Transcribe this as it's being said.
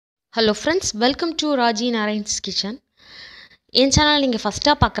Hello friends, welcome to Raji Narayan's Kitchen. In channel நீங்க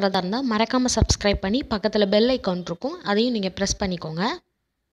ஃபர்ஸ்டா பார்க்கறதா இருந்தா மறக்காம subscribe பண்ணி பக்கத்துல bell icon இருக்கும் அதையும் நீங்க press பண்ணிக்கோங்க.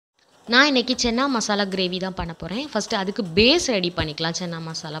 நான் இன்னைக்கு சென்னா மசாலா கிரேவி தான் பண்ண போறேன். ஃபர்ஸ்ட் அதுக்கு பேஸ் ரெடி பண்ணிக்கலாம். சென்னா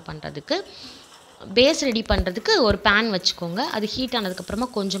மசாலா பண்றதுக்கு பேஸ் ரெடி பண்றதுக்கு ஒரு pan வச்சுக்கோங்க. அது ஹீட் ஆனதுக்கு அப்புறமா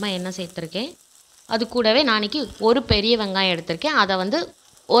கொஞ்சமா எண்ணெய் சேர்த்திருக்கேன். அது கூடவே நான் இன்னைக்கு ஒரு பெரிய வெங்காயம் எடுத்துர்க்கேன். அத வந்து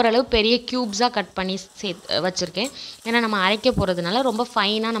ஓரளவு பெரிய கியூப்ஸா கட் பண்ணி வச்சிருக்கேன். ஏன்னா நம்ம அரைக்க போறதுனால ரொம்ப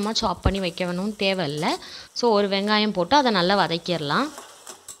ஃபைனா நம்ம சாப் பண்ணி வைக்கணும் தேவையில்ல. சோ ஒரு வெங்காயம் போட்டு அத நல்லா வதக்கிரலாம்.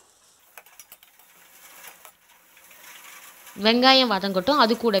 வெங்காயம் வதங்கட்டும்.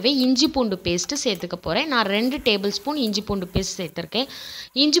 அது கூடவே இஞ்சி பூண்டு பேஸ்ட் சேர்த்துக்க போறேன். நான் 2 டேபிள்ஸ்பூன் இஞ்சி பூண்டு பேஸ்ட் சேர்த்திருக்கேன்.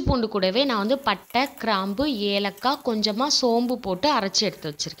 இஞ்சி பூண்டு கூடவே நான் வந்து பட்டை, கிராம்பு, ஏலக்காய், கொஞ்சமா சோம்பு போட்டு அரைச்சு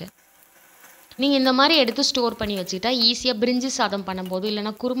எடுத்து வச்சிருக்கேன். நீங்க இந்த மாதிரி எடுத்து ஸ்டோர் பண்ணி வச்சிட்டா ஈஸியா பிரிஞ்சி சாதம் பண்ணும்போது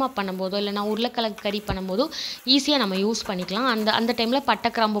இல்லனா குருமா பண்ணும்போது இல்லனா உருளைக்கிழங்கு கறி பண்ணும்போது ஈஸியா நம்ம யூஸ் பண்ணிக்கலாம். அந்த டைம்ல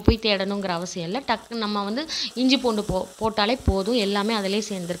பட்டை கிராம்பு போய் தேடணும்ங்கற அவசியம் இல்ல. டக்கு நம்ம வந்து இஞ்சி பூண்டு போட்டாலே போதும். எல்லாமே அதிலே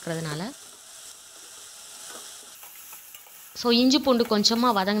சேர்ந்திருக்கிறதுனால. சோ இஞ்சி பூண்டு கொஞ்சமா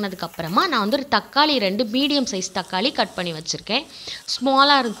வதங்கினதுக்கு அப்புறமா நான் வந்து தக்காளி 2 மீடியம் சைஸ் தக்காளி கட் பண்ணி வச்சிருக்கேன்.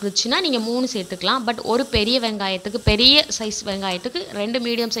 ஸ்மாலா இருந்துச்சுனா நீங்க 3 சேர்த்துக்கலாம். பட் ஒரு பெரிய வெங்காயத்துக்கு பெரிய சைஸ் வெங்காயத்துக்கு 2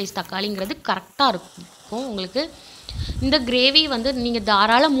 மீடியம் சைஸ் தக்காளிங்கிறது கரெக்ட்டா இருக்கும் உங்களுக்கு. இந்த கிரேவி வந்து நீங்க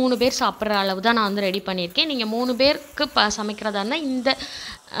தாராள 3 பேர் சாப்பிடுற அளவு தான் நான் வந்து ரெடி பண்ணிருக்கேன். நீங்க 3 பேருக்கு சமைக்கிறதா இருந்தா இந்த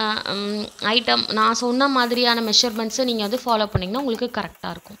ஐட்டம் நான் சொன்ன மாதிரியான மெஷர்மென்ட்ஸ் நீங்க வந்து ஃபாலோ பண்ணீங்கன்னா உங்களுக்கு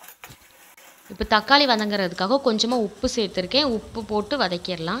கரெக்ட்டா இருக்கும். இப்போ தக்காளி வதங்கறதுக்காக கொஞ்சமா உப்பு சேர்த்திருக்கேன். உப்பு போட்டு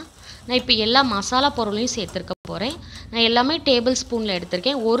வதக்கிரலாம். நான் இப்போ எல்லா மசாலா பொருளையும் சேர்த்திருக்க போறேன். நான் எல்லாமே டேபிள் ஸ்பூன்ல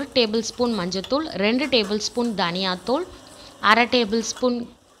எடுத்துர்க்கேன். 1 டேபிள் ஸ்பூன் மஞ்சள்தூள், 2 டேபிள் ஸ்பூன் தனியாத்தூள், 1/2 டேபிள் ஸ்பூன்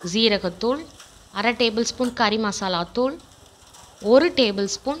ஜீரகத்தூள், 1/2 டேபிள் ஸ்பூன் கறி மசாலா தூள், 1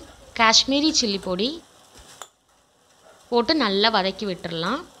 டேபிள் ஸ்பூன் காஷ்மீரி சில்லி பொடி போட்டு நல்லா வதக்கி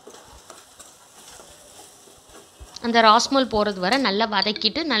விட்டுறலாம். அந்த ராஸ்மல் போறது வரை நல்லா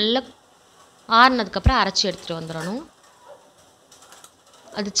வதக்கிட்டு நல்லா ஆறுனதுக்கு அப்புறம் அரைச்சு எடுத்துட்டு வந்துறணும்.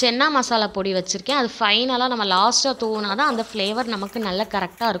 அது சென்னா மசாலா பொடி வச்சிருக்கேன். அது ஃபைனலா நம்ம லாஸ்டா தூவுனா தான் அந்த ஃப்ளேவர் நமக்கு நல்ல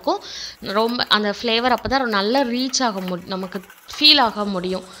கரெக்ட்டா இருக்கும். ரொம்ப அந்த ஃப்ளேவர் அப்பதான் நல்ல ரீச் ஆக நமக்கு ஃபீல் ஆக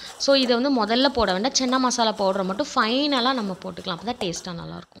முடியும். சோ இத வந்து முதல்ல போட வேண்டாம். சென்னா மசாலா பவுடர் மட்டும் ஃபைனலா நம்ம போட்டுக்கலாம். அப்பதான் டேஸ்டா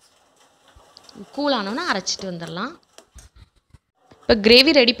நல்லா இருக்கும். கூல் ஆனோனா அரைச்சிட்டு வந்துறலாம். இப்போ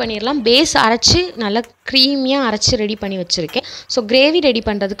கிரேவி ரெடி பண்ணிரலாம். பேஸ் அரைச்சு நல்ல க்ரீமியா அரைச்சு ரெடி பண்ணி வச்சிருக்கேன். சோ கிரேவி ரெடி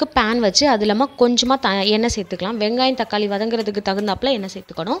பண்றதுக்கு pan வச்சு அதுலமா கொஞ்சமா எண்ணெய் சேர்த்துக்கலாம். வெங்காயம் தக்காளி வதங்கிறதுக்கு தகுந்தாப்ல எண்ணெய்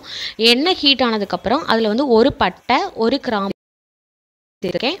சேர்த்துக்கணும். எண்ணெய் ஹீட் ஆனதுக்கு அப்புறம் அதுல வந்து ஒரு பட்டை, ஒரு கிராம்பு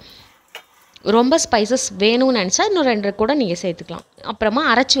சேர்த்துக்கேன். ரொம்ப ஸ்பைசஸ் வேணும்னு நினைச்சா இன்னும் 2 கூட நீங்க சேர்த்துக்கலாம். அப்புறமா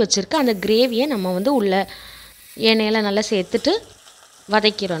அரைச்சு வச்சிருக்க அந்த கிரேவியை நம்ம வந்து உள்ள எண்ணெயில நல்லா சேர்த்துட்டு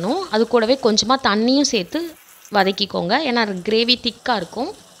வதக்கிரணும். அது கூடவே கொஞ்சமா தண்ணியும் சேர்த்து வதக்கிக்கோங்க. ஏன்னா கிரேவி திக்கா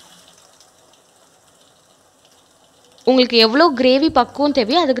இருக்கும். உங்களுக்கு எவ்வளவு கிரேவி பக்குவம்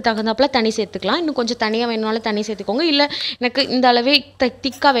தேவையோ அதுக்கு தகுந்தாப்ல தண்ணி சேர்த்துக்கலாம். இன்னும் கொஞ்சம் தண்ணியா வேணும்னாலும் தண்ணி சேர்த்துக்கோங்க. இல்ல எனக்கு இந்த அளவே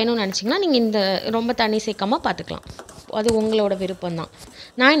திக்கா வேணும்னு நினைச்சீங்கன்னா நீங்க இந்த ரொம்ப தண்ணி சேர்க்காம பாத்துக்கலாம். அது உங்களோட விருப்பம் தான்.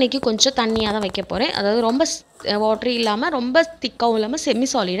 நான் இன்னைக்கு கொஞ்சம் தண்ணியா தான் வைக்க போறேன். அதாவது ரொம்ப வாட்டரி இல்லாம ரொம்ப திக்காவும் இல்லாம செமி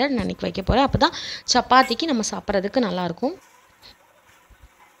சாலிடா இன்னைக்கு வைக்க போறேன். அப்பதான் சப்பாத்திக்கு நம்ம சாப்பிடுறதுக்கு நல்லா இருக்கும்.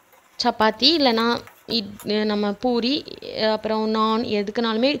 சப்பாத்தி இல்லனா நம்ம பூரி அப்புறம் நான்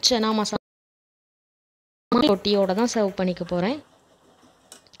எதுக்குனாலுமே சென்னா மசாலா ரொட்டியோட தான் சர்வ் பண்ணிக்க போறேன்.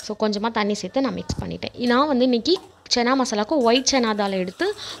 சோ கொஞ்சமா தண்ணி சேர்த்து நான் மிக்ஸ் பண்ணிட்டேன். நான் வந்து இன்னைக்கு சென்னா மசாலாக்கு ஒயிட் சென்னா தால் எடுத்து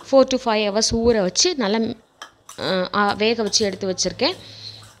 4 to 5 hours ஊற வச்சு நல்லா வேக வச்சு எடுத்து வச்சிருக்கேன்.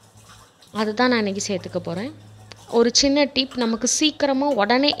 அதுதான் நான் இன்னைக்கு சேர்த்துக்க போறேன். ஒரு சின்ன டிப், நமக்கு சீக்கிரமா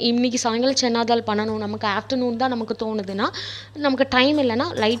உடனே இன்னைக்கு சாயங்காலம் சென்னா தால் பண்ணனும், நமக்கு ஆஃப்டர்நூன் தான் நமக்கு தோணுதுனா, நமக்கு டைம் இல்லனா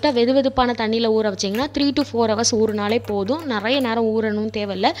லைட்டா வெதுவெதுப்பான தண்ணில ஊற வச்சீங்கன்னா 3 to 4 hours ஊறினாலே போதும். நிறைய நேரம் ஊறணும்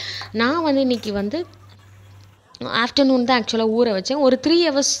தேவையில்ல. நான் வந்து இன்னைக்கு வந்து ஆஃப்டர்நூன் தான் एक्चुअली ஊற வச்சேன். ஒரு 3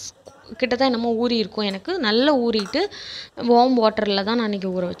 hours கிட்ட தான் நம்ம ஊறி இருக்கும். எனக்கு நல்லா ஊறிட்டு வார்ம் வாட்டர்ல தான் நான்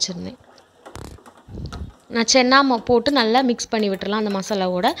இன்னைக்கு ஊற வச்சிருந்தேன். நான் சென்னா போட்டு நல்லா மிக்ஸ் பண்ணி விட்டுறலாம் அந்த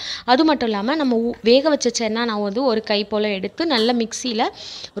மசாலாவோட. அது மட்டும் இல்லாம நம்ம வேக வச்ச சென்னா நான் வந்து ஒரு கை போல எடுத்து நல்ல மிக்ஸில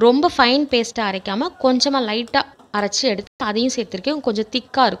ரொம்ப ஃபைன் பேஸ்டா அரைக்காம கொஞ்சமா லைட்டா அரைச்சு எடுத்து அதையும் சேர்த்திருக்கேன். கொஞ்சம்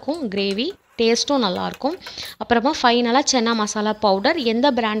திக்கா இருக்கும் கிரேவி. டேஸ்டும் நல்லா இருக்கும். அப்புறமா ஃபைனலா சென்னா மசாலா பவுடர் எந்த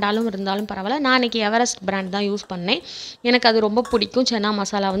பிராண்டாலும் இருந்தாலும் பரவாயில்லை. நான் இன்னைக்கு எவரெஸ்ட் பிராண்ட் தான் யூஸ் பண்ணேன். எனக்கு அது ரொம்ப பிடிக்கும். சென்னா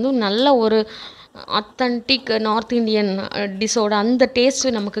மசாலா வந்து நல்ல ஒரு authentic நார்த் இந்தியன் டிஷோட அந்த டேஸ்ட்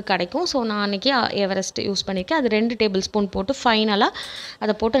நமக்கு கிடைக்கும். சோ நான் இன்னைக்கு எவரெஸ்ட் யூஸ் பண்ணிருக்கேன். அது 2 டேபிள் ஸ்பூன் போட்டு ஃபைனலா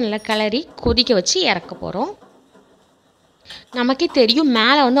அத போட்டு நல்லா கிளறி கொதிக்க வச்சு இறக்க போறோம். நமக்கே தெரியும்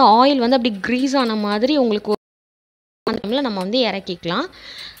மேல வந்து ஆயில் வந்து அப்படி கிரீஸ் ஆன மாதிரி உங்களுக்கு அந்த டைம்ல நம்ம வந்து இறக்கிக்கலாம்.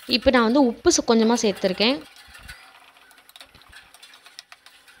 இப்போ நான் வந்து உப்பு கொஞ்சமா சேர்த்திருக்கேன்.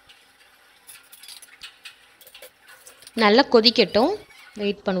 நல்லா கொதிக்கட்டும்,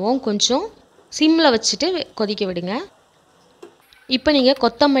 வெயிட் பண்ணுவோம். கொஞ்சம் சிம்மில் வச்சுட்டு கொதிக்க விடுங்க. இப்போ நீங்கள்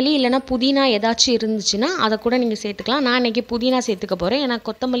கொத்தமல்லி இல்லைனா புதினா ஏதாச்சும் இருந்துச்சுன்னா அதை கூட நீங்கள் சேர்த்துக்கலாம். நான் இன்றைக்கி புதினா சேர்த்துக்க போகிறேன். ஏன்னா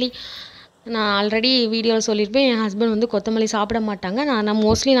கொத்தமல்லி நான் ஆல்ரெடி வீடியோவில் சொல்லியிருப்பேன், என் ஹஸ்பண்ட் வந்து கொத்தமல்லி சாப்பிட மாட்டாங்க. நான்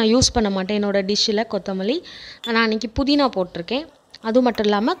மோஸ்ட்லி யூஸ் பண்ண மாட்டேன் என்னோடய டிஷ்ஷில் கொத்தமல்லி. நான் இன்றைக்கி புதினா போட்டிருக்கேன். அது மட்டும்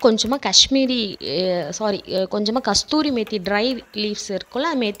இல்லாமல் கொஞ்சமாக கஸ்தூரி மேத்தி ட்ரை லீவ்ஸ் இருக்கும்ல,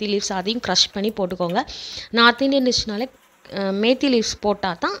 மேத்தி லீவ்ஸ் அதையும் க்ரஷ் பண்ணி போட்டுக்கோங்க. நார்த் இந்தியன் டிஷ்னாலே மேத்தி லீவ்ஸ்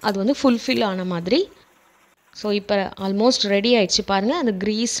போட்டால் தான் அது வந்து ஃபுல்ஃபில் ஆன மாதிரி. ஸோ இப்போ ஆல்மோஸ்ட் ரெடி ஆயிடுச்சு பாருங்கள், அந்த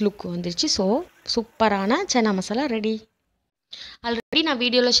க்ரீஸ் லுக் வந்துடுச்சு. ஸோ சூப்பரான சன்னா மசாலா ரெடி. ஆல்ரெடி நான்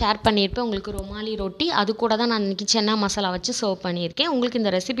வீடியோவில் ஷேர் பண்ணியிருப்பேன் உங்களுக்கு ரொமாலி ரொட்டி, அது கூட தான் நான் இன்றைக்கி சென்னா மசாலா வச்சு சர்வ் பண்ணியிருக்கேன். உங்களுக்கு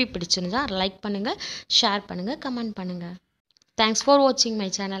இந்த ரெசிபி பிடிச்சிருந்தா லைக் பண்ணுங்கள், ஷேர் பண்ணுங்கள், கமெண்ட் பண்ணுங்கள். தேங்க்ஸ் ஃபார் வாட்சிங் my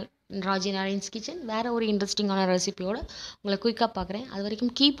channel Raji Narayan's kitchen. வேறு ஒரு இன்ட்ரெஸ்டிங்கான ரெசிபியோடு உங்களை குயிக்காக பார்க்குறேன். அது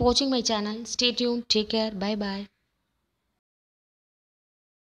வரைக்கும் கீப் வாட்சிங் my channel. Stay tune, take care, bye bye.